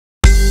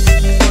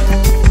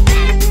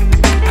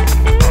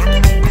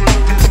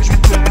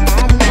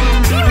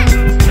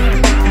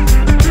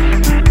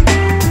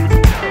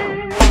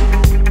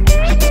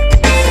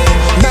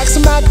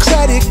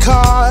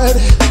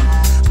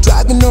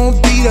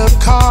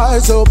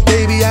stars. Oh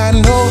baby, I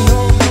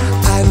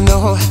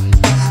know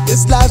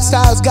this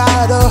lifestyle's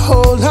got a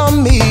hold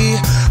on me.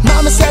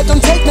 Mama said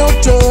don't take no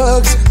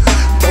drugs,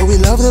 but we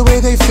love the way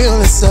they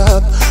fill us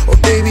up. Oh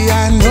baby,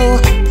 I know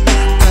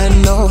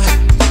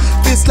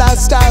this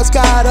lifestyle's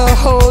got a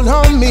hold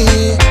on me.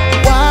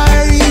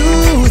 Why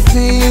you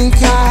think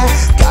I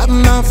got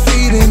my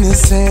feet in the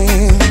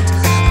sand?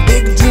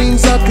 Big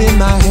dreams up in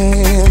my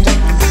hand,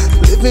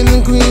 living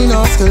the green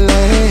off the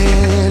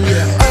land.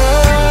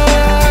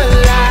 All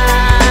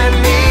I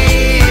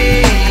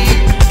need,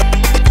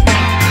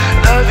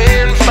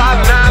 loving,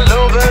 fallin' all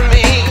over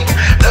me,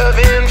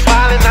 loving,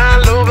 fallin'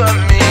 all over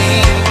me.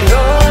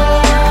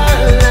 All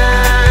I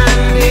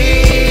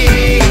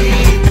need,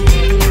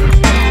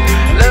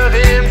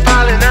 loving,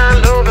 fallin'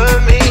 all over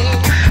me,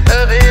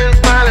 loving,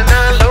 fallin'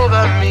 all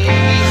over me.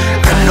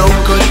 I know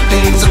good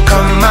things will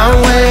come my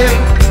way,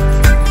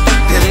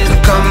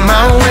 it'll come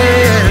my way.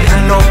 I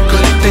know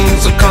good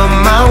things will come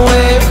my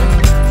way,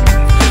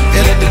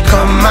 it'll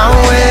come my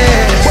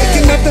way.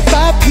 Waking up at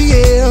 5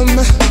 p.m.,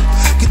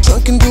 get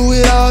drunk and do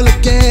it all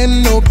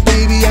again. Oh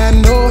baby, I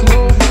know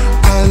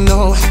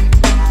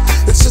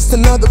it's just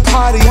another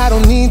party, I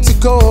don't need to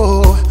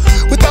go.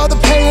 With all the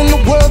pain in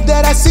the world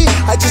that I see,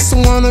 I just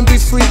wanna be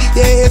free.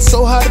 Yeah, it's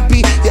so hard to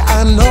be. Yeah,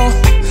 I know.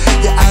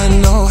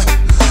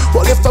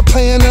 Well, if I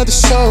play another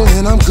show,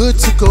 then I'm good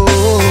to go.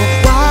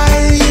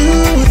 Why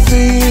you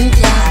think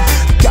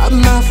I got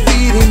my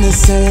feet in the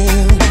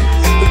sand,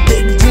 with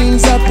big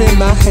dreams up in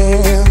my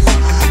hands?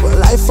 Well,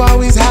 life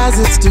always has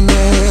its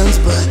demands,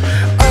 but